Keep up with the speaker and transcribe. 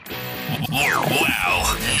Wow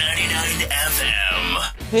 99 FM.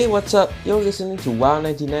 Hey, what's up? You're listening to Wow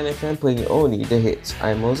 99 FM, playing only the hits.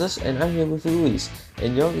 I'm Moses and I'm here with Luis,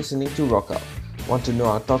 and you're listening to Rock Out. Want to know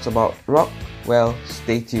our thoughts about rock? Well,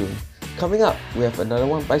 stay tuned. Coming up, we have another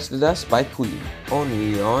one, Bites the Dust by Queen,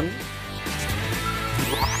 only on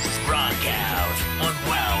Rock Out on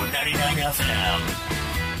Wow 99 FM.